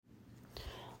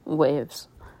Waves.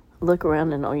 Look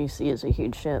around and all you see is a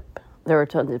huge ship. There are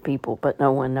tons of people, but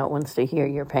no one that wants to hear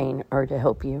your pain or to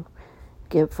help you.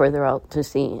 Get further out to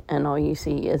sea, and all you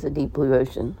see is a deep blue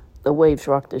ocean. The waves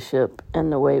rock the ship,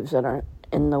 and the waves that are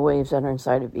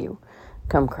inside of you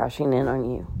come crashing in on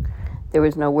you. There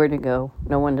is nowhere to go,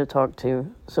 no one to talk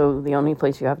to, so the only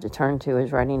place you have to turn to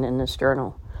is writing in this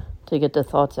journal to get the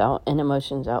thoughts out and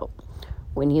emotions out.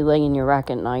 When you lay in your rack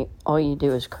at night, all you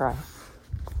do is cry.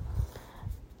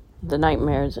 The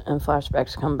nightmares and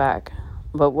flashbacks come back,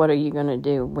 but what are you going to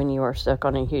do when you are stuck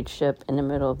on a huge ship in the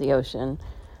middle of the ocean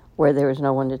where there is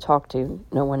no one to talk to,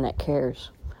 no one that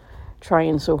cares?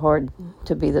 Trying so hard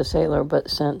to be the sailor, but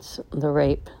since the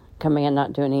rape, command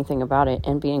not do anything about it,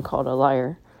 and being called a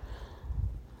liar.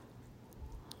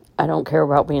 I don't care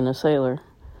about being a sailor.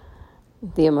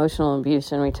 The emotional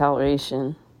abuse and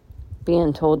retaliation,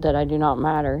 being told that I do not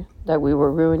matter, that we will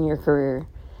ruin your career.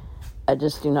 I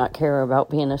just do not care about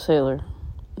being a sailor.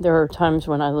 There are times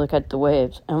when I look at the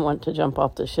waves and want to jump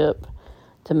off the ship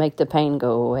to make the pain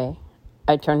go away.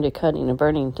 I turn to cutting and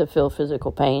burning to feel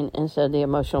physical pain instead of the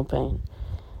emotional pain.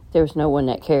 There's no one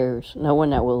that cares, no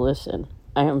one that will listen.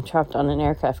 I am trapped on an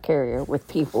aircraft carrier with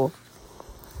people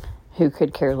who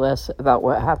could care less about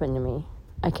what happened to me.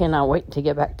 I cannot wait to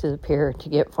get back to the pier to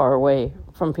get far away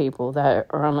from people that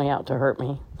are only out to hurt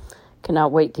me.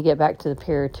 Cannot wait to get back to the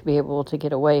pier to be able to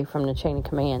get away from the chain of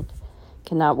command.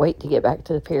 Cannot wait to get back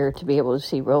to the pier to be able to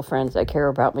see real friends that care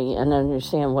about me and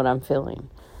understand what I'm feeling.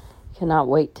 Cannot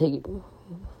wait to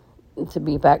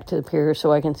be back to the pier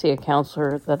so I can see a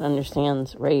counselor that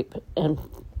understands rape and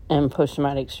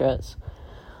post-traumatic stress.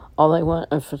 All I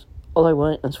want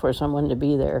is for someone to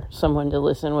be there, someone to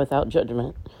listen without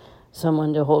judgment,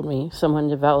 someone to hold me, someone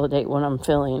to validate what I'm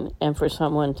feeling, and for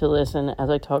someone to listen as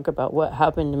I talk about what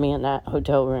happened to me in that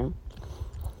hotel room.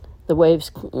 The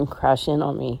waves crash in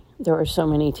on me. There are so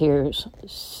many tears.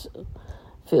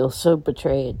 Feel so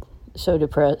betrayed, so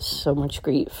depressed, so much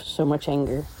grief, so much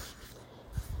anger.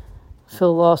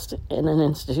 Feel lost in an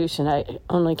institution that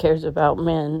only cares about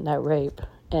men that rape,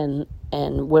 and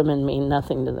women mean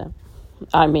nothing to them.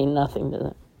 I mean nothing to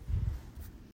them.